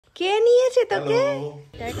কে নিয়েছে তোকে?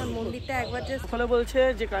 এখন মন্দিরটা একবার জাস্ট ফলে বলছে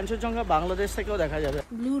যে কাঞ্চনজঙ্ঘা বাংলাদেশ থেকেও দেখা যাবে।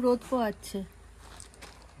 ব্লু রোদ পোয়াচ্ছে।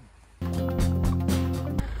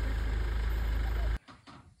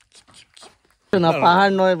 না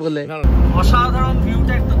পাহাড় নয় বলে অসাধারণ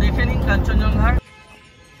ভিউটা একটু দেখে নিন কাঞ্চনজঙ্ঘার।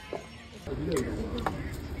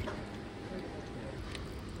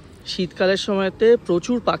 শীতকালের সময়তে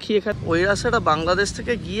প্রচুর পাখি এখানে। ওই রাস্তাটা বাংলাদেশ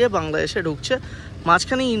থেকে গিয়ে বাংলাদেশে ঢুকছে,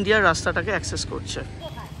 মাঝখানে ইন্ডিয়ার রাস্তাটাকে অ্যাক্সেস করছে।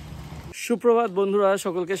 সুপ্রভাত বন্ধুরা,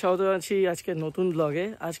 সকলকে স্বাগত জানাচ্ছি আজকে নতুন ব্লগে।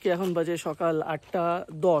 আজকে এখন বাজে সকাল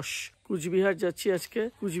 8:10। কুচবিহার যাচ্ছি আজকে।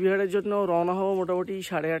 কুচবিহারের জন্য রওনা হবো মোটামুটি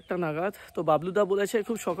 8:30 নাগাদ। তো বাবলুদা বলেছে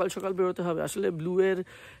খুব সকাল সকাল বেরোতে হবে। আসলে ব্লুয়ের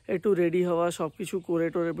একটু রেডি হওয়া, সব কিছু করে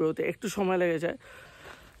টোরে বেরোতে একটু সময় লেগে যায়।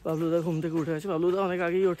 বাবলুদা ঘুম থেকে উঠে আছে। বাবলুদা অনেক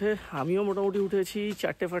আগেই ওঠে, আমিও মোটামুটি উঠেছি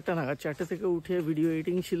 4:05 নাগাদ। 4টে থেকে উঠে ভিডিও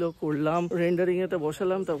এডিটিং ছিল, করলাম, রেন্ডারিংয়েতে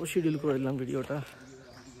বসালাম, তারপর শিডিউল করে দিলাম ভিডিওটা।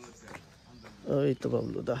 ওই তো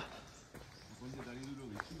বাবলুদা।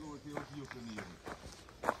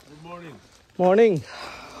 মর্নিং।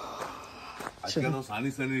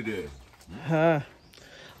 হ্যাঁ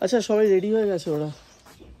আচ্ছা, সবাই রেডি হয়ে গেছে ওরা।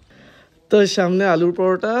 তো সামনে আলুর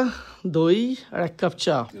পরোটা, দই আর 1 কাপ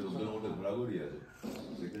চা।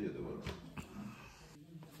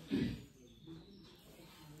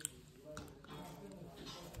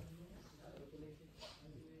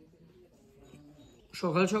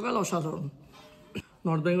 সকাল সকাল অসাধারণ।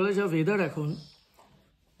 নর্থ বেঙ্গলে যা ওয়েদার এখন,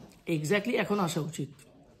 এক্স্যাক্টলি এখন আসা উচিত।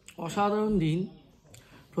 অসাধারণ দিন,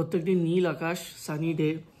 প্রত্যেকদিন নীল আকাশ, সানি ডে।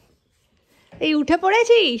 এই উঠে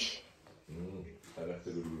পড়েছিস?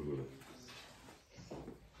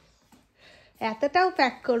 এতটাও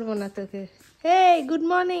প্যাক করবো না তোকে। Hey good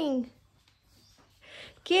morning.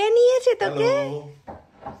 কে নিয়েছে তোকে?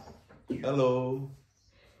 হ্যালো।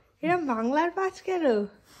 এরকম বাংলার পাঁচ কেন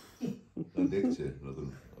দেখছে, নতুন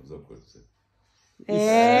অবজার্ভ করছে।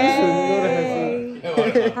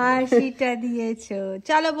 হাসিটা দিয়েছো।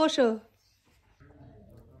 চলো বসো।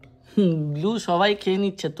 ব্লু সবাই খেয়ে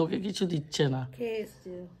নিচ্ছে, তোকে কিছু দিচ্ছে না।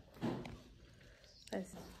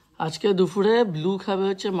 আজকে দুপুরে ব্লু খাবে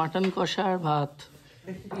হচ্ছে মাটন কষা আর ভাত।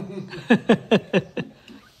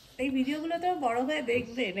 এই ভিডিওগুলো তো বড় হয়ে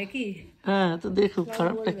দেখবে নাকি? হ্যাঁ তো দেখুক,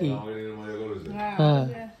 খারাপটা কি? হ্যাঁ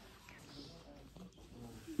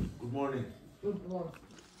গুড মর্নিং।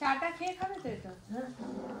 চাটা খেয়ে খাবে তো এটা?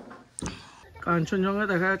 কাঞ্চনজঙ্ঘা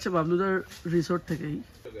দেখা যাচ্ছে বাবলুদার রিসোর্ট থেকেই।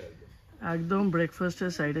 একদম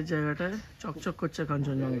ব্রেকফাস্টের সাইডের জায়গাটায় চকচক করছে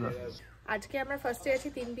কাঞ্চনজঙ্ঘা। আজকে আমরা ফার্স্টে আছি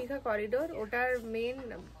 3 বিঘা করিডোর। ওটার মেন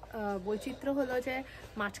বৈচিত্র্য হলো যে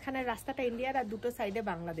মাঝখানের রাস্তাটা ইন্ডিয়ার আর দুটো সাইডে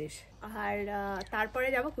বাংলাদেশ। আর তারপরে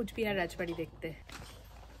যাব কুচবিহার রাজবাড়ি দেখতে।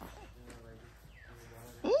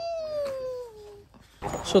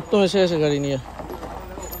 সত্যম এসে গেছে গাড়ি নিয়ে।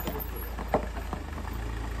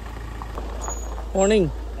 মর্নিং।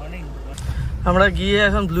 আমরা গিয়ে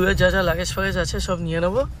এখন ব্লুয়ের যা যা লাগেজ ফাগেজ আছে সব নিয়ে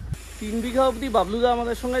নেবো। 3 বিঘা অবধি বাবলুদা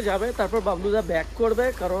আমাদের সঙ্গে যাবে, তারপর বাবলুদা ব্যাক করবে,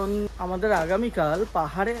 কারণ আমাদের আগামীকাল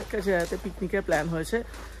পাহাড়ে একটা জায়গাতে পিকনিকের প্ল্যান হয়েছে।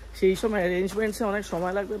 সেই সময় অ্যারেঞ্জমেন্টসে অনেক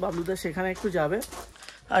সময় লাগবে, বাবলুদা সেখানে একটু যাবে।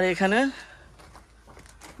 আর এখানে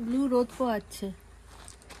ব্লু রোদ পোয়াচ্ছে।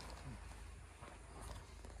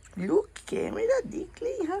 ব্লু ক্যামেরা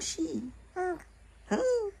দেখলেই হাসি। হ্যাঁ হ্যাঁ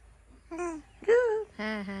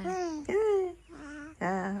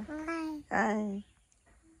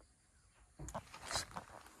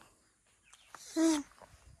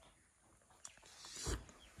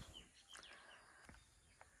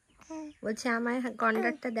বলছে আমায়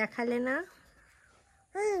গন্ডারটা দেখালে না।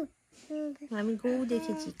 আমি গৌ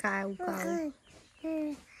দেখেছি, কাউ কাউ।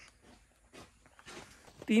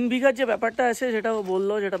 3 বিঘার যে ব্যাপারটা আছে সেটাও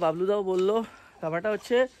বললো, যেটা বাবলুদাও বললো। ব্যাপারটা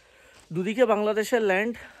হচ্ছে দুদিকে বাংলাদেশের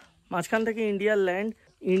ল্যান্ড, মাঝখান থেকে ইন্ডিয়ার ল্যান্ড।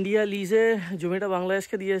 ইন্ডিয়া লিজে জমিটা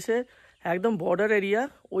বাংলাদেশকে দিয়েছে, একদম বর্ডার এরিয়া।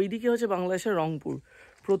 ওইদিকে হচ্ছে বাংলাদেশের রংপুর।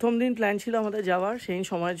 প্রথম দিন প্ল্যান ছিল আমাদের যাওয়ার, সেই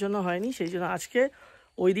সময়ের জন্য হয়নি, সেই জন্য আজকে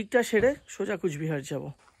ওই দিকটা সেরে সোজা কুচবিহার যাব।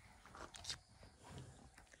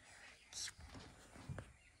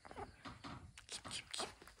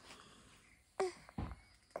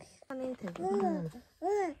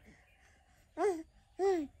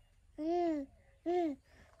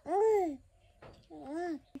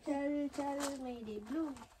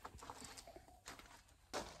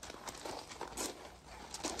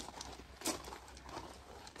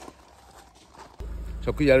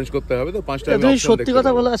 সবকিছু অ্যারেঞ্জ করতে হবে তো। 5টা তুমি সত্যি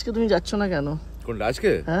কথা বলো, আজকে তুমি যাচ্ছ না কেন? কোনটা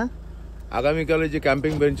আজকে? হ্যাঁ, আগামীকালে যে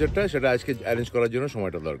ক্যাম্পিং ভেঞ্চারটা, সেটা আজকে অ্যারেঞ্জ করার জন্য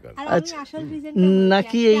সময়টা দরকার।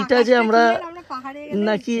 নাকি এইটা যে আমরা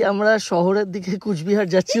নাকি আমরা শহরের দিকে কুচবিহার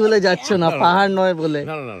যাচ্ছি বলে যাচ্ছ না, পাহাড় নয় বলে?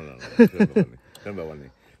 না না না না, ব্যাপার নেই।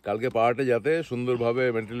 কালকে পাহাড়টা যাতে সুন্দরভাবে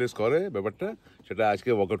মেনটেনেন্স করে ব্যাপারটা, সেটা আজকে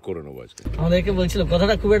ওয়ার্কআউট করে নেবো আজকে। আমাদেরকে বলছিল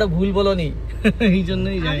কথাটা খুব একটা ভুল বলনি, এই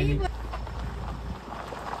জন্যই যায়নি।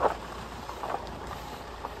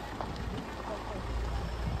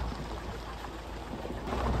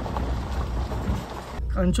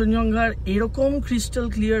 কাঞ্চনজঙ্ঘার এরকম ক্রিস্টাল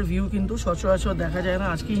ক্লিয়ার ভিউ কিন্তু সচরাচর দেখা যায় না।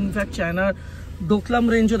 আজকে ইনফ্যাক্ট চায়নার ডোকলাম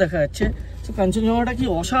রেঞ্জও দেখা যাচ্ছে। তো কাঞ্চনজঙ্ঘাটা কি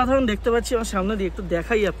অসাধারণ দেখতে পাচ্ছি আমার সামনে দিয়ে, একটু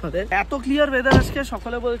দেখাই আপনাদের। এত ক্লিয়ার ওয়েদার আজকে,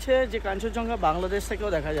 সকালে বলছে যে কাঞ্চনজঙ্ঘা বাংলাদেশ থেকেও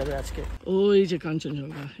দেখা যাবে আজকে। ওই যে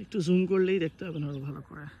কাঞ্চনজঙ্ঘা, একটু জুম করলেই দেখতে পাবেন আরো ভালো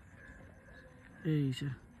করে। এই যে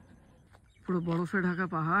পুরো বরফে ঢাকা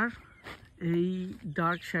পাহাড়, এই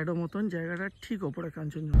ডার্ক শ্যাডো মতন জায়গাটা ঠিক ওপরে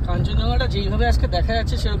কাঞ্চনজঙ্ঘা। কাঞ্চনজঙ্ঘাটা যেইভাবে আজকে দেখা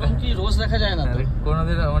যাচ্ছে সেরকম কি রোজ দেখা যায় না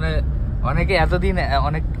কোনোদিন। মানে অনেকে এতদিন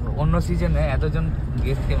অনেক অন্য সিজনে এতজন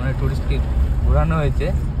গেস্টকে মানে টুরিস্টকে ঘোরানো হয়েছে,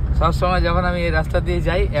 সবসময় যখন আমি এই রাস্তা দিয়ে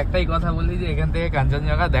যাই একটাই কথা বলি যে এখান থেকে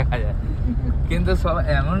কাঞ্চনজঙ্ঘা দেখা যায়, কিন্তু সব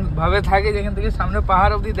এমন ভাবে থাকে যেখান থেকে সামনে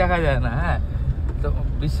পাহাড় অবধি দেখা যায় না। হ্যাঁ, তো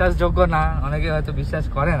বিশ্বাসযোগ্য না, অনেকে হয়তো বিশ্বাস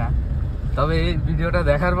করে না, তবে এই ভিডিওটা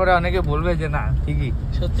দেখার পরে অনেকে বলবে যে না ঠিকই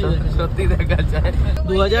সত্যি দেখা যায়।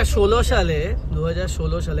 2016 সালে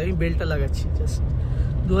আমি বেলটা লাগাচ্ছি জাস্ট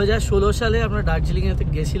 2016 সালে আমরা দার্জিলিং এ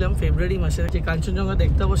গেছিলাম ফেব্রুয়ারি মাসে, যে কাঞ্চনজঙ্ঘা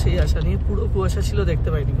দেখতে পাবো সেই আশা নিয়ে। পুরো কুয়াশা ছিল, দেখতে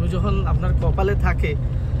পাইনি, কিন্তু যখন আপনার কপালে থাকে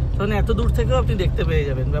তখন এত দূর থেকেও আপনি দেখতে পেয়ে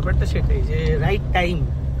যাবেন। ব্যাপারটা সেটাই, যে রাইট টাইম।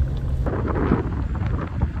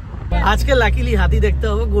 আজকে লাকিলি হাতি দেখতে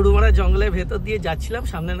হবে। গরুমারা জঙ্গলের ভেতর দিয়ে যাচ্ছিলাম,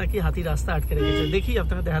 সামনে নাকি হাতি রাস্তা আটকে রেখেছে। দেখি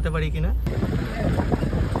আপনাকে দেখাতে পারি কিনা।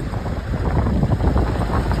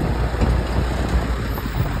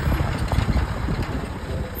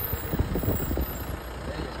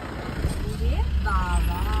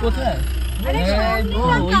 কোথায়?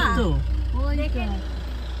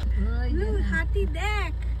 হাতি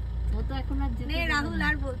দেখ, রাহুল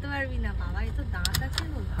আর বলতে পারবি না বাবা, এ তো দাঁত আছে।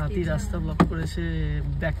 হাতি রাস্তা ব্লক করেছে,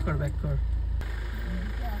 ব্যাক কর।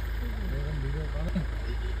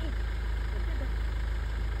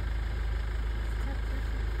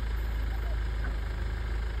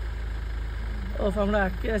 আমরা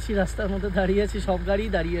আটকে আছি, রাস্তার মধ্যে দাঁড়িয়ে আছি, সব গাড়ি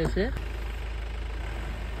দাঁড়িয়ে আছে।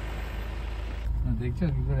 দেখছো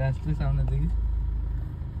কি করে আসছে সামনে থেকে,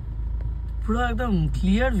 পুরো একদম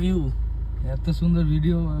ক্লিয়ার ভিউ। এত সুন্দর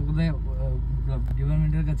ভিডিও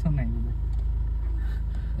ডিপার্টমেন্টের কাছে নাই।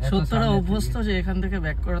 সত্যরা অভ্যস্ত যে এখান থেকে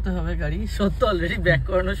ব্যাক করাতে হবে গাড়ি। সত্য অলরেডি ব্যাক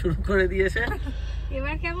করানো শুরু করে দিয়েছে।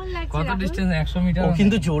 এবার কেমন লাগছে? কত ডিসটেন্স? 100 মিটার। ও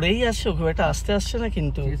কিন্তু জোরেই আসছে, খুব একটা আস্তে আসছে না,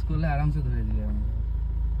 কিন্তু চেস করলে আরামসে ধরে দিবে।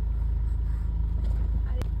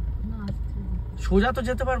 সোজা তো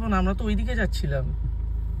যেতে পারবো না, আমরা তো ওইদিকে যাচ্ছিলাম।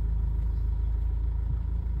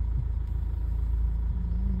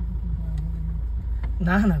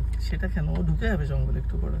 না না, সেটা কেন, ও ঢুকে যাবে জঙ্গলে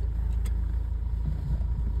একটু পরে।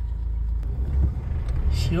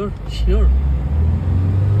 শিওর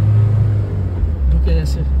ঢুকে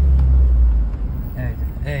গেছে।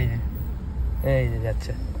 এই যে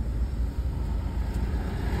যাচ্ছে।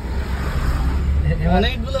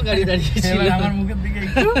 অনেকগুলো গাড়ি দাঁড়িয়েছিল আমার মুখের দিকে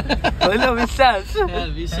একটু হইলো বিশ্বাস। হ্যাঁ,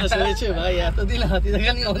 বিশ্বাস হয়েছে ভাই। এতদিন হাতি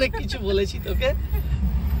দেখা নিয়ে অনেক কিছু বলেছি তোকে,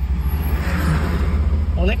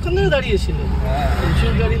 অনেকক্ষণ ধরে দাঁড়িয়েছিল,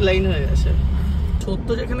 প্রচুর গাড়ির লাইন হয়ে গেছে। সত্য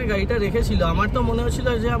যেখানে গাড়িটা রেখেছিল আমার তো মনে হচ্ছিল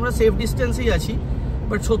যে আমরা সেফ ডিস্টেন্সেই আছি,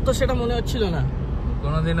 বাট সত্য সেটা মনে হচ্ছিল না,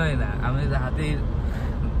 কোনোদিনই না। আমি হাতির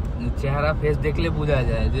চেহারা ফেস দেখলে বোঝা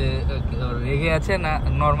যায় যে রেগে আছে না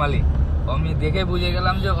নর্মালি। আমি দেখে বুঝে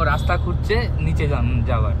গেলাম যে ও রাস্তা খুঁজছে নিচে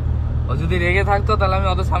যাওয়ার। ও যদি রেগে থাকতো তাহলে আমি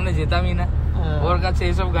অত সামনে যেতামই না। ওর কাছে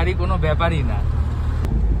এসব গাড়ি কোনো ব্যাপারই না।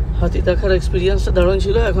 হাতি দেখার এক্সপিরিয়েন্সটা দারুণ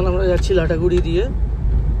ছিল। এখন আমরা যাচ্ছি লাটাগুড়ি দিয়ে।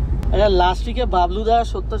 আচ্ছা, লাস্ট উইকে বাবলুদার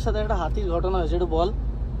সত্যর সাথে একটা হাতির ঘটনা হয়েছে, একটু বল,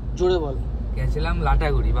 জোরে বল। গেছিলাম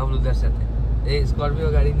লাটাগুড়ি বাবলুদার সাথে, এই স্করপিও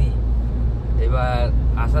গাড়ি নিয়ে। এবার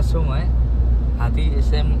আসার সময় হাতি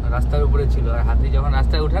সেম রাস্তার উপরে ছিল, আর হাতি যখন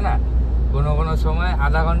রাস্তায় উঠে না কোনো সময়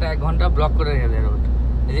আধা ঘন্টা 1 ঘন্টা ব্লক করে রেখে দেয় রোড।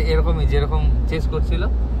 এই যে এরকমই যেরকম চেস করছিল,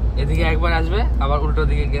 এদিকে একবার আসবে, আবার উল্টো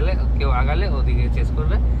দিকে গেলে কেউ আগালে ওদিকে চেস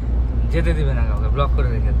করবে, যেতে দিবে না কাউকে, ব্লক করে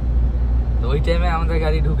রেখে দেয়। তো ওই টাইমে আমাদের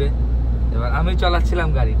গাড়ি ঢুকে, এবার আমি চালাচ্ছিলাম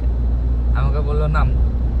গাড়িটা, আমাকে বললো নাম,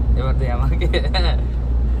 এবার দিয়ে আমাকে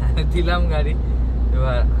আমি দিলাম গাড়ি।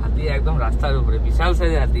 এবার হাতি একদম রাস্তার উপরে, বিশাল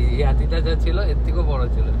সাইজের হাতি। এই হাতিটা যা ছিল এর থেকেও বড়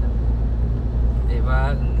ছিল।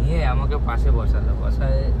 এবার নিয়ে আমাকে পাশে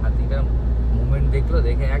বসায় হাতিটার মুভমেন্ট দেখলো,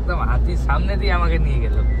 দেখে একদম হাতির সামনে দিয়ে আমাকে নিয়ে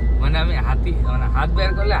গেল। মানে আমি হাত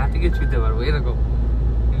বের করলে হাতিকে ছুঁতে পারবো এরকম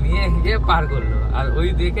নিয়ে গিয়ে পার করলো। আর ওই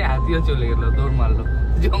দেখে হাতিও চলে গেল, দৌড় মারলো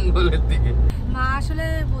জঙ্গলের দিকে। মা আসলে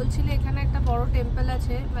বলছিল এখানে একটা বড় টেম্পল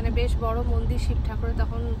আছে, মানে বেশ বড় মন্দির শিব ঠাকুরের।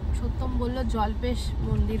 তখন সত্যম বললো জলপেশ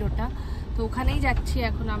মন্দির ওটা, তো ওখানেই যাচ্ছি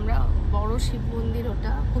এখন আমরা। বড় শিব মন্দির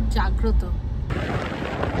ওটা, খুব জাগ্রত।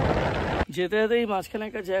 যেতে যেতে এই মাঝখানে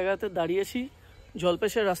একটা জায়গাতে দাঁড়িয়েছি,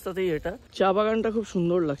 জলপেশের রাস্তাতেই এটা। চা বাগানটা খুব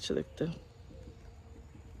সুন্দর লাগছে দেখতে।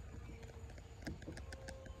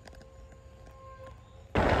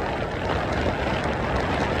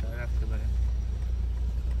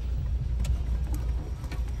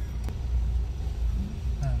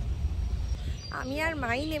 আমি আর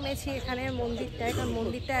মাই নেমেছি এখানে মন্দিরটায়, কারণ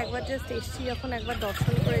মন্দিরটা একবার জাস্ট এসছি যখন, একবার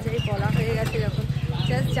দর্শন করে যাই, বলা হয়ে গেছে যখন,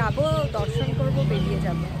 জাস্ট যাবো, দর্শন করব, বেরিয়ে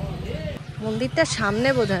যাব। মন্দিরটার সামনে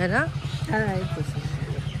বোধ হয় না? হ্যাঁ,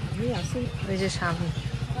 এই যে সামনে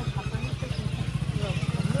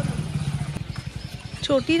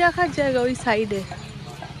চটি রাখার জায়গা ওই সাইডে।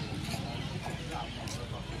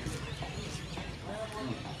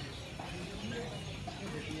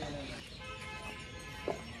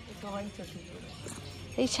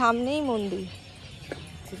 এই সামনেই মন্দির,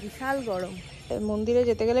 বিশাল গরম। মন্দিরে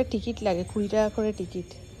যেতে গেলে টিকিট লাগে, 20 টাকা করে টিকিট।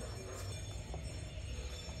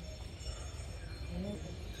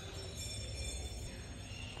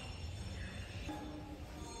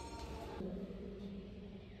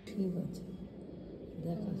 ঠিক আছে,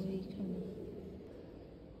 দেখা এইখানে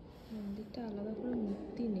মন্দিরটা আলাদা করে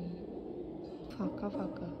মূর্তি নেই, ফাঁকা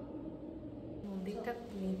ফাঁকা মন্দিরটা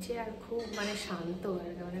নিচে, আর খুব মানে শান্ত,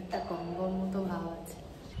 আর অনেকটা গঙ্গর মতো ভাব আছে।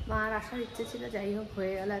 মার আসার ইচ্ছে ছিল, যাই হোক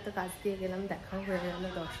হয়ে গেল, এত কাজ দিয়ে গেলাম, দেখাও হয়ে গেল,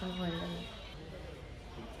 দর্শন হয়ে গেল।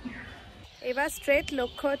 এবার স্ট্রেট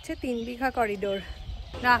লক্ষ্য হচ্ছে 3 বিঘা করিডোর।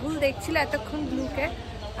 রাহুল দেখছিল এতক্ষণ ব্লুকে,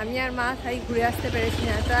 আমি আর মা তাই ঘুরে আসতে পেরেছি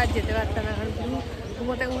না, তো আর যেতে পারতাম না, কারণ ব্লু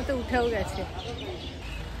ঘুমোতে ঘুমোতে উঠেও গেছে।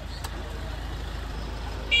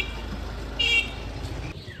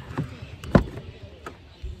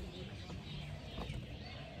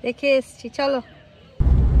 দেখে এসছি, চলো।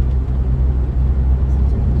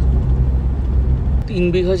 3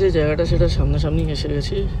 বিঘা যে জায়গাটা সেটা সামনাসামনি এসে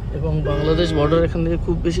গেছি, এবং বাংলাদেশ বর্ডার এখান থেকে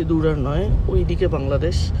খুব বেশি দূর আর নয়, ওইদিকে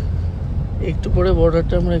বাংলাদেশ। একটু পরে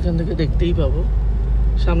বর্ডারটা আমরা এখান থেকে দেখতেই পাবো,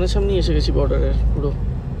 সামনাসামনি এসে গেছি বর্ডারের পুরো।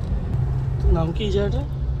 নাম কি জায়গাটা?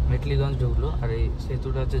 মেটলিগঞ্জ ঢুকলো, আর এই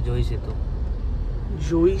সেতুটা হচ্ছে জয়ী সেতু।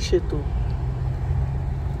 জয়ী সেতু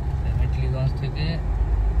মেটলিগঞ্জ থেকে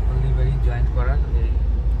হলদিবাড়ি জয়েন্ট করার এই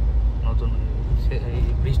নতুন এই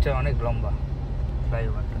ব্রিজটা অনেক লম্বা,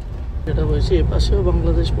 ফ্লাইওভারটা। যেটা বলছি, এপাশেও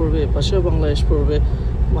বাংলাদেশ পড়বে, এপাশেও বাংলাদেশ পড়বে,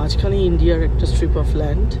 মাঝখানে ইন্ডিয়ার একটা স্ট্রিপ অফ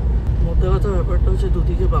ল্যান্ড। মধ্যে কথা ব্যাপারটা হচ্ছে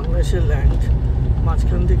দুদিকে বাংলাদেশের ল্যান্ড,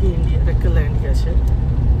 মাঝখান থেকে ইন্ডিয়ার একটা ল্যান্ড গেছে।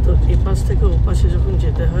 তো এপাশ থেকে ওপাশে যখন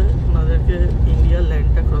যেতে হয় ওনাদেরকে ইন্ডিয়ার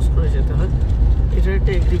ল্যান্ডটা ক্রস করে যেতে হয়। এটার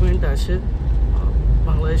একটা এগ্রিমেন্ট আছে,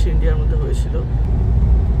 বাংলাদেশ ইন্ডিয়ার মধ্যে হয়েছিল।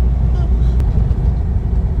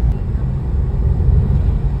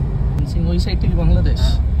 ওই সাইড থেকে বাংলাদেশ।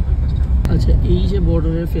 আচ্ছা, এই যে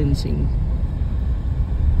বর্ডারের ফেন্সিং,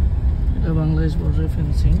 এটা বাংলাদেশ বর্ডারের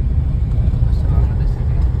ফেন্সিং।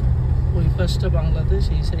 ওই পাশটা বাংলাদেশ,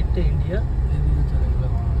 এই সাইডটা ইন্ডিয়া।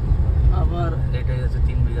 আবার এটাই হচ্ছে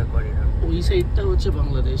 3 বিঘা করিডোর। ওই সাইডটা হচ্ছে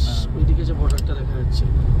বাংলাদেশ, ওইদিকে যে বর্ডারটা দেখা যাচ্ছে।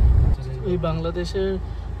 ওই বাংলাদেশের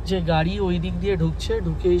যে গাড়ি ওই দিক দিয়ে ঢুকছে,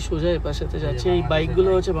 ঢুকেই সোজা এপাশেতে যাচ্ছে। এই বাইকগুলো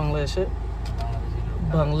হচ্ছে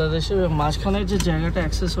বাংলাদেশের মাঝখানের যে জায়গাটা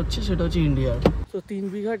অ্যাক্সেস হচ্ছে সেটা হচ্ছে ইন্ডিয়ার। তো 3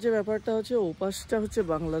 বিঘার যে ব্যাপারটা হচ্ছে, ওপাশটা হচ্ছে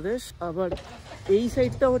বাংলাদেশ, আবার এই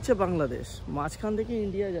সাইডটা হচ্ছে বাংলাদেশ, মাঝখান থেকে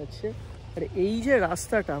ইন্ডিয়া যাচ্ছে। আর এই যে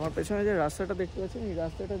রাস্তাটা, আমার পেছনে যে রাস্তাটা দেখতে পাচ্ছেন, এই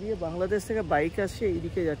রাস্তাটা দিয়ে বাংলাদেশ থেকে বাইক আসছে,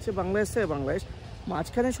 এইদিকে যাচ্ছে, বাংলাদেশ থেকে বাংলাদেশ।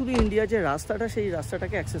 মাঝখানে শুধু ইন্ডিয়ার যে রাস্তাটা, সেই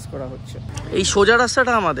রাস্তাটাকে অ্যাক্সেস করা হচ্ছে। এই সোজা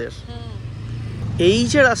রাস্তাটা আমাদের, এই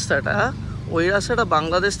যে রাস্তাটা, ওই রাস্তাটা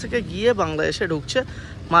বাংলাদেশ থেকে গিয়ে বাংলাদেশে ঢুকছে,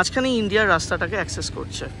 মাঝখানে ইন্ডিয়ার রাস্তাটাকে অ্যাক্সেস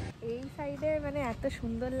করছে। এই সাইডে মানে এত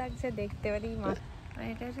সুন্দর লাগছে দেখতে, মানে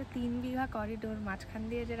এটা হচ্ছে 3 বিঘা করিডোর, মাঝখান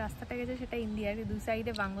দিয়ে যে রাস্তাটা গেছে সেটা ইন্ডিয়ার, 2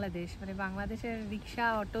 সাইডে বাংলাদেশ, মানে বাংলাদেশের রিক্সা,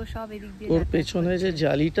 অটো সব এদিক দিয়ে। ওর পেছনে যে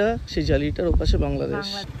জালিটা, সেই জালিটার ওপাশে বাংলাদেশ।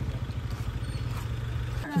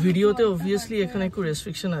 ভিডিওতে অবভিয়াসলি এখানে একটু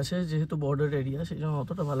রেস্ট্রিকশন আছে, যেহেতু বর্ডার এরিয়া, সেই জন্য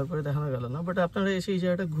অতটা ভালো করে দেখানো গেল না। বাট আপনারা এসে এই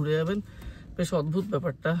জায়গাটা ঘুরে যাবেন, বেশ অদ্ভুত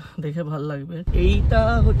ব্যাপারটা, দেখে ভালো লাগবে। এইটা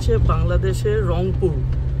হচ্ছে বাংলাদেশের রংপুর,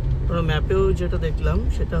 আমরা ম্যাপেও যেটা দেখলাম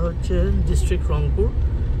সেটা হচ্ছে ডিস্ট্রিক্ট রংপুর।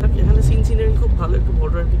 এখানে সিনারি খুব ভালো, একটু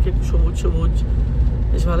বর্ডারের দিকে একটু সবুজ সবুজ,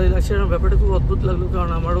 বেশ ভালোই লাগছে। আমার ব্যাপারটা খুব অদ্ভুত লাগলো,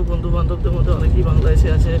 কারণ আমারও বন্ধু বান্ধবদের মধ্যে অনেকেই বাংলাদেশে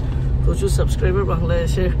আছে, প্রচুর সাবস্ক্রাইবার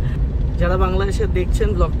বাংলাদেশে। যারা বাংলাদেশে দেখছেন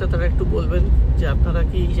ব্লগটা, তারা একটু বলবেন যে আপনারা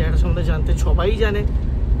কি এই জায়গাটা সম্বন্ধে জানতেন। সবাই জানে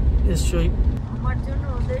নিশ্চয়ই। আমার জন্য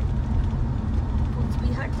ওদের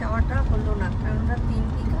কোচবিহার যাওয়াটা হলো না, কারণ ওরা 3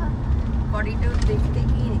 বিঘা করিডোর দেখতে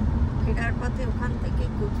গিয়ে ফেরার পথে ওখান থেকে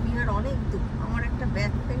কোচবিহার অনেক দূর। আমার একটা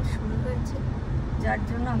ব্যাক পেন শুরু হয়েছে, যার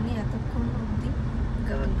জন্য আমি এতক্ষণ অবধি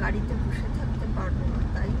গাড়িতে বসে থাকতে পারবো না।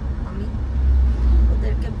 তাই আমি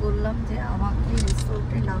ওদেরকে বললাম যে আমাকে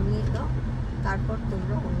রিসোর্টে নামিয়ে দাও, তারপর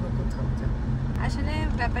তোমরা অন্য কোথাও যাও। আসলে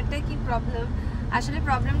ব্যাপারটা কি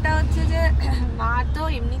প্রবলেমটা হচ্ছে যে মা তো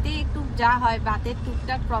এমনিতেই একটু যা হয় বাতের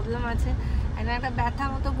টুকটাক প্রবলেম আছে, একটা ব্যথা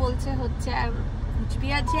মতো হচ্ছে। আর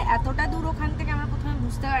কুচবিহার যে এতটা দূর ওখান থেকে আমরা প্রথমে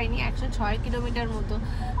বুঝতে পারিনি, 106 কিলোমিটার মতো,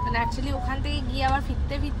 মানে অ্যাকচুয়ালি ওখান থেকে গিয়ে আবার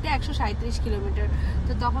ফিরতে 137 কিলোমিটার।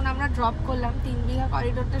 তো তখন আমরা ড্রপ করলাম। 3 বিঘা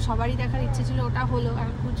করিডোরটা সবারই দেখার ইচ্ছে ছিল, ওটা হলো। আর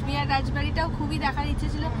কুচবিহার রাজবাড়িটাও খুবই দেখার ইচ্ছে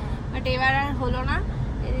ছিল, বাট এবার আর হলো না।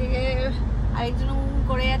 আরেকজন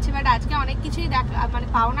করে যাচ্ছে, বাট আজকে অনেক কিছুই মানে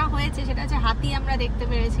পাওনা হয়েছে, সেটা হচ্ছে হাতি আমরা দেখতে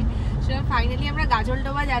পেরেছি। সেটা ফাইনালি আমরা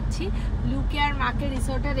গাজলডোবা যাচ্ছি, ব্লুকে আর মাকে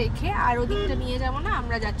রিসোর্টে রেখে, আর ওদিকটা নিয়ে যাবো না,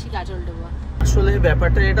 আমরা যাচ্ছি গাজলডোবা। আসলে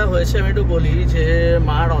ব্যাপারটা এটা হয়েছে, আমি একটু বলি যে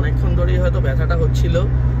মার অনেকক্ষণ ধরেই হয়তো ব্যথাটা হচ্ছিল।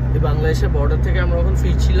 এই বাংলাদেশের বর্ডার থেকে আমরা যখন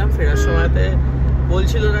ফিরছিলাম, ফেরার সময়তে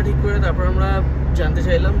বলছিল না ঠিক করে, তারপর আমরা জানতে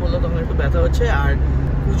চাইলাম, বললো তখন একটু ব্যথা হচ্ছে। আর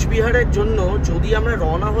কুচবিহারের জন্য যদি আমরা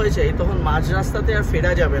রওনা হয়ে যাই তখন মাঝ রাস্তাতে আর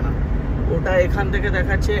ফেরা যাবে না, ওটা এখান থেকে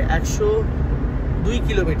দেখাচ্ছে 102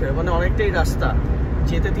 কিলোমিটার, মানে অনেকটাই রাস্তা,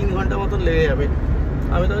 যেতে 3 ঘন্টা মতন লেগে যাবে।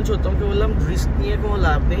 আমি তখন সত্যমকে বললাম রিস্ক নিয়ে কোনো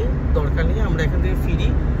লাভ নেই, দরকার নেই, আমরা এখান থেকে ফিরি,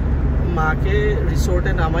 মাকে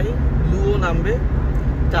রিসোর্টে নামাই, ব্লুও নামবে,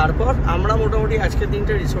 তারপর আমরা মোটামুটি আজকের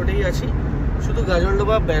দিনটা রিসোর্টেই আছি। শুধু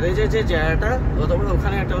গাজলডোবা ব্যারেজের যে জায়গাটা, গতবার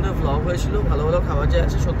ওখানে একটা আমাদের ভ্লগ হয়েছিল, ভালো ভালো খাবার জায়গা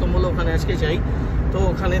আছে, সত্যম বললো ওখানে আজকে যাই, তো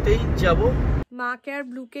ওখানেতেই যাব। মাকে আর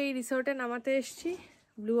ব্লুকে এই রিসোর্টে নামাতে এসেছি।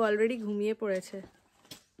 ব্লু অলরেডি ঘুমিয়ে পড়েছে,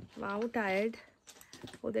 মাও টায়ার্ড।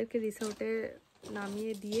 ওদেরকে রিসোর্টে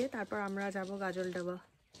নামিয়ে দিয়ে তারপর আমরা যাব গাজলডোবা।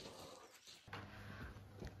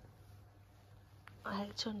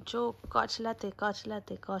 একজন চোখ কচলাতে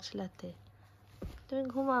কচলাতে কচলাতে, তুমি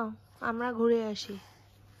ঘুমাও, আমরা ঘুরে আসি।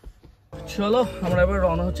 চলো আমরা এবার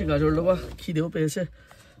রওনা হচ্ছি গাজলডোবা। খিদেও পেয়েছে,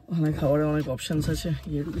 ওখানে খাবারের অনেক অপশানস আছে,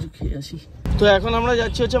 গিয়ে কিছু খেয়ে আসি। তো এখন আমরা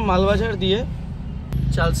যাচ্ছি হচ্ছে মালবাজার দিয়ে।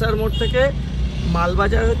 চালসার মোড় থেকে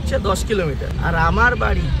মালবাজার হচ্ছে 10 কিলোমিটার, আর আমার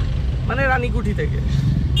বাড়ি মানে রানীকুঠি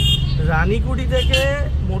থেকে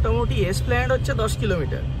মোটামুটি এসপ্ল্যানেড হচ্ছে 10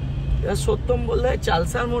 কিলোমিটার। এবার সত্যম বললে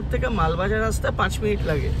চালসার মোড় থেকে মালবাজার আসতে 5 মিনিট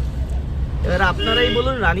লাগে। এবার আপনারাই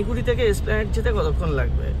বলুন রানীকুঠি থেকে এসপ্ল্যানেড যেতে কতক্ষণ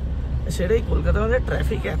লাগবে। সেটাই কলকাতার মধ্যে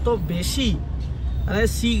ট্রাফিক এত বেশি, মানে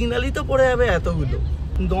সিগন্যালই তো পড়ে যাবে এতগুলো।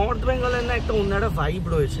 নর্থ বেঙ্গলের না একটা অন্য একটা ভাইব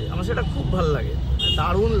রয়েছে, আমার সেটা খুব ভালো লাগে,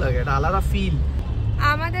 দারুণ লাগে, একটা আলাদা ফিল।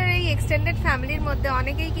 আমাদের এই এক্সটেন্ডেড ফ্যামিলির মধ্যে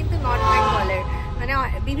অনেকেই কিন্তু নর্থ বেঙ্গলের, মানে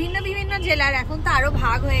বিভিন্ন বিভিন্ন জেলার, এখন তো আরো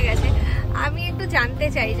ভাগ হয়ে গেছে। আমি একটু জানতে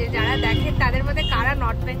চাই যে যারা দেখেন তাদের মধ্যে কারা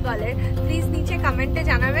নর্থ বেঙ্গলের, প্লিজ নিচে কমেন্টে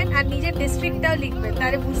জানাবেন, আর নিজের ডিস্ট্রিক্টটাও লিখবেন,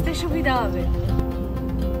 তাহলে বুঝতে সুবিধা হবে।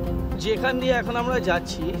 যেখান দিয়ে এখন আমরা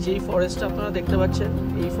যাচ্ছি, যেই ফরেস্টটা আপনারা দেখতে পাচ্ছেন,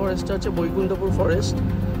 এই ফরেস্টটা হচ্ছে বৈকুণ্ঠপুর ফরেস্ট।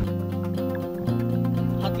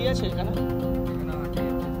 হাতি আছে এখানে,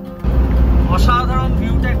 অসাধারণ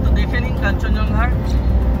ভিউটা একটু দেখে নিন কাঞ্চনজঙ্ঘার।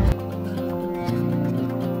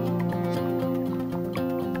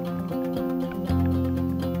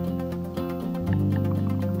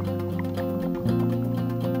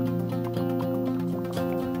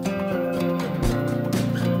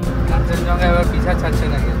 কাঞ্চনজঙ্ঘা এবার পিছা ছাড়ছে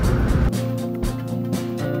না কিন্তু।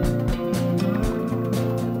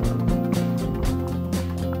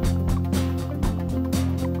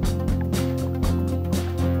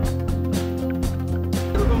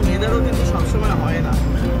 কিন্তু সবসময় হয় না।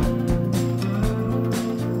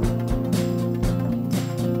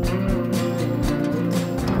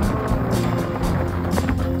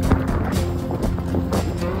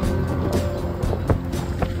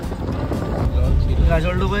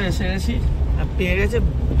 গাজলডোবায় এসে গেছি, পেয়ে গেছে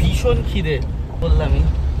ভীষণ খিদে, বললামই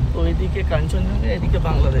তো। এদিকে কাঞ্চনজঙ্ঘা, এদিকে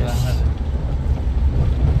বাংলাদেশ,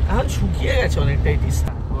 এখন শুকিয়ে গেছে অনেকটাই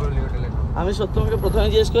তিস্তা। আমি সত্যমকে প্রথমে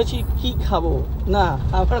জিজ্ঞেস করেছি কি খাবো, না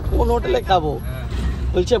আমরা কোন হোটেলে খাবো,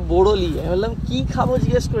 বলছে বোরলি। আমি বললাম কি খাবো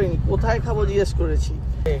জিজ্ঞেস করিনি, কোথায় খাবো জিজ্ঞেস করেছি,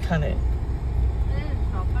 এখানে।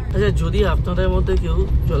 আচ্ছা, যদি আপনাদের মধ্যে কেউ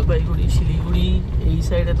জলপাইগুড়ি, শিলিগুড়ি এই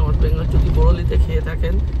সাইডে নর্থ বেঙ্গল যদি বোরলিতে খেয়ে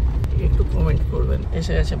থাকেন, একটু কমেন্ট করবেন।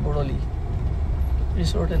 এসে গেছে বোরলি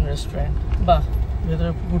রিসোর্ট অ্যান্ড রেস্টুরেন্ট, বাহ,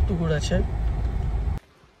 ভেতরে পুকুর টুকুর আছে।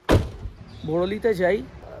 বোরলিতে যাই,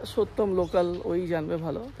 সত্যম লোকাল ওই জানবে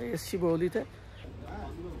ভালো, তাই এসছি বোরলিতে।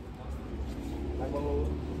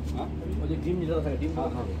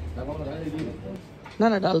 না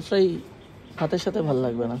না, ডাল ফ্রাই ভাতের সাথে ভালো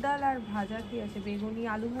লাগবে না। ডাল আর ভাজা কি আছে, বেগুনি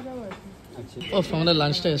আলু ভাজাও আছে। ও, আমাদের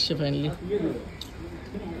লাঞ্চটা এসছে ফাইনালি।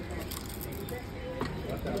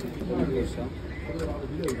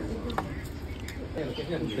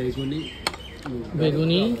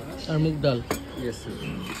 বেগুনি আর মুগ ডাল,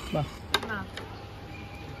 বাহ।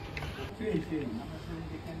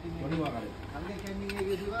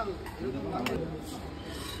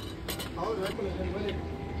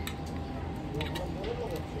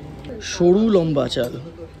 সরু লম্বা চাল।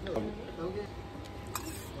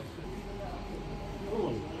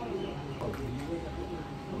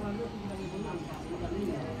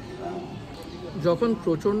 যখন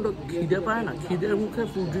প্রচন্ড খিদে পায় না, খিদের মুখে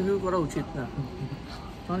ফুড রিভিউ করা উচিত না,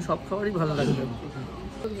 তখন সব খাবারই ভালো লাগবে।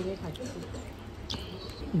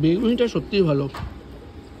 বেগুনিটা সত্যিই ভালো,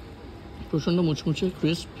 প্রচণ্ড মুচমুচে,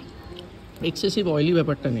 ক্রিস্প, এক্সেসিভ অয়েলি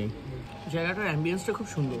ব্যাপারটা নেই। জায়গাটার অ্যাম্বিয়েন্সটা খুব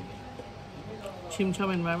সুন্দর, ছিমছাম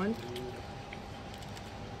এনভায়রনমেন্ট।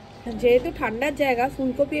 যেহেতু ঠান্ডার জায়গা,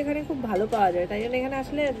 ফুলকপি এখানে খুব ভালো পাওয়া যায়, তাই জন্য এখানে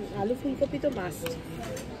আসলে আলু ফুলকপি তো মাস্ট।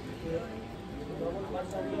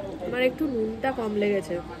 আমার একটু নুনটা কম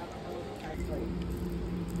লেগেছে।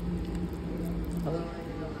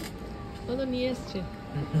 ও তো নিয়ে এসছে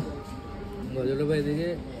গজলডোবা। এদিকে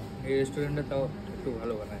এই রেস্টুরেন্টটা তাও একটু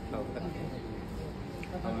ভালো বানায় খাওয়াটা।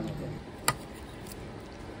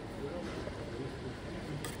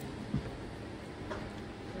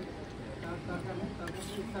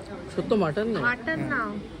 সত্য মাটন না, মাটন না,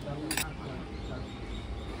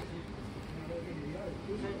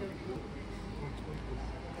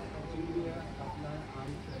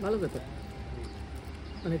 ভালো খেতে,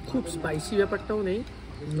 মানে খুব স্পাইসি ব্যাপারটাও নেই,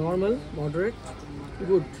 নর্মাল মডারেট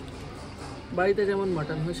গুড, বাড়িতে যেমন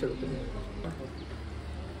মাটন হয় সেরকম।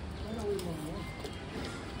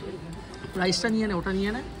 রাইসটা নিয়ে নে, ওটা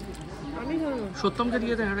নিয়ে নে, আমি সত্যমকে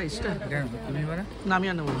দিয়ে দেয় রাইসটা। না আমি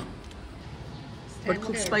আর নেবো না, বাট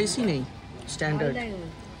খুব স্পাইসি নেই, স্ট্যান্ডার্ড।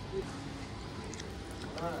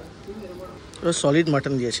 সলিড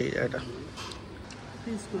মাটন দিয়েছে এই জায়গাটা।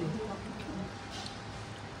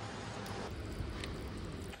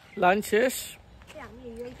 লাঞ্চ শেষ,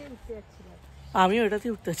 আমিও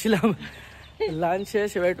এটাতেই উঠতে ছিলাম। লাঞ্চ শেষ,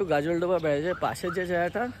 এবার একটু গজলডোবা ব্যারেজের পাশের যে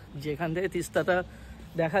জায়গাটা যেখান থেকে তিস্তাটা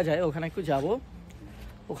দেখা যায় ওখানে একটু যাব।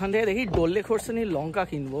 ওখান থেকে দেখি ডললে খরচে নিয়ে লঙ্কা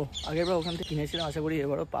কিনবো, আগেরবার ওখান থেকে কিনেছিলাম, আশা করি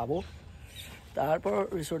এবারও পাবো। তারপর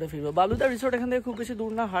রিসোর্টে ফিরবো। বাবলুদার রিসোর্ট এখান থেকে খুব বেশি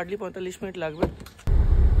দূর না, হার্ডলি 45 মিনিট লাগবে।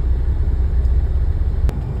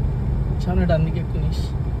 সামনে ডান দিকে একটু নিস,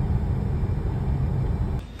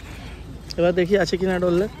 এবার দেখি আছে কিনা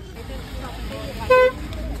ডললে।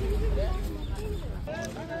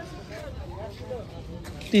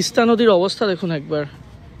 তিস্তা নদীর অবস্থা দেখুন একবার,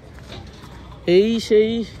 এই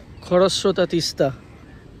সেই খরস্রোতা তিস্তা,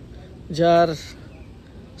 যার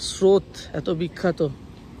স্রোত এত বিখ্যাত।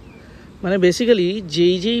 মানে বেসিক্যালি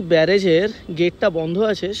যেই ব্যারেজের গেটটা বন্ধ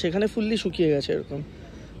আছে সেখানে ফুললি শুকিয়ে গেছে এরকম,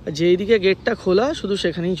 আর যেই দিকে গেটটা খোলা শুধু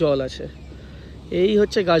সেখানেই জল আছে। এই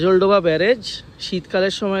হচ্ছে গজলডোবা ব্যারেজ।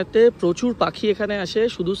 শীতকালের সময়তে প্রচুর পাখি এখানে আসে,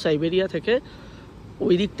 শুধু সাইবেরিয়া থেকে।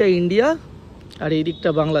 ওই দিকটা ইন্ডিয়া আর এই দিকটা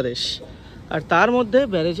বাংলাদেশ, আর তার মধ্যে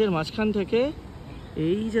ব্যারেজের মাঝখান থেকে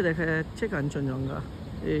এই যে দেখা যাচ্ছে কাঞ্চনজঙ্ঘা,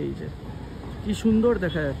 এই যে কি সুন্দর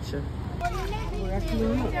দেখা যাচ্ছে।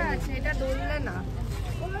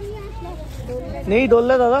 নেই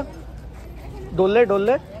ডললে দাদা, ডললে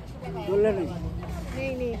ডললে ডললে নেই,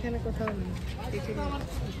 এখানে কোথাও নেই।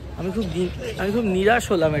 আমি খুব নিরাশ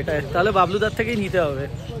হলাম এটা, তাহলে বাবলুদার থেকেই নিতে হবে।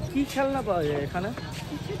 কি খেলনা পাওয়া যায় এখানে?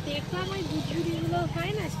 দেখলাম ওই গুজগুড়িগুলো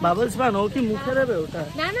হয় না, বাবলস বান, ও কি মুখে দেবে ওটা?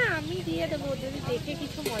 না না আমি দিয়ে দেবো যদি দেখে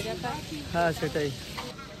কিছু মজা পায়। হ্যাঁ সেটাই,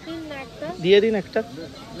 একটা দিয়ে দিন একটা।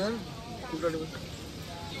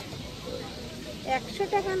 100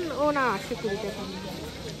 টাকা ও না 80-20 টাকা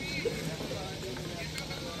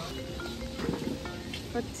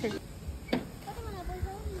হচ্ছে।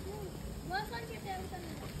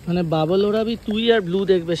 মানে বাবল ওরাবি তুই আর ব্লু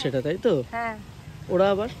দেখবে সেটা, তাই তো? হ্যাঁ, ওরা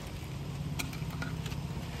আবার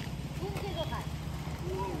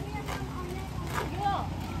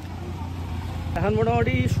এখন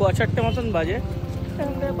মোটামুটি 4:15 মতন বাজে।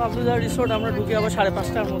 বাবলুদার রিসোর্ট আমরা ঢুকি আবার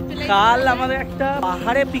 5:30টার মধ্যে। কাল আমাদের একটা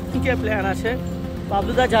পাহাড়ে পিকনিকের প্ল্যান আছে।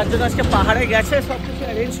 বাবলুদা যার জন্য আজকে পাহাড়ে গেছে সব কিছু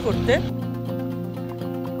অ্যারেঞ্জ করতে,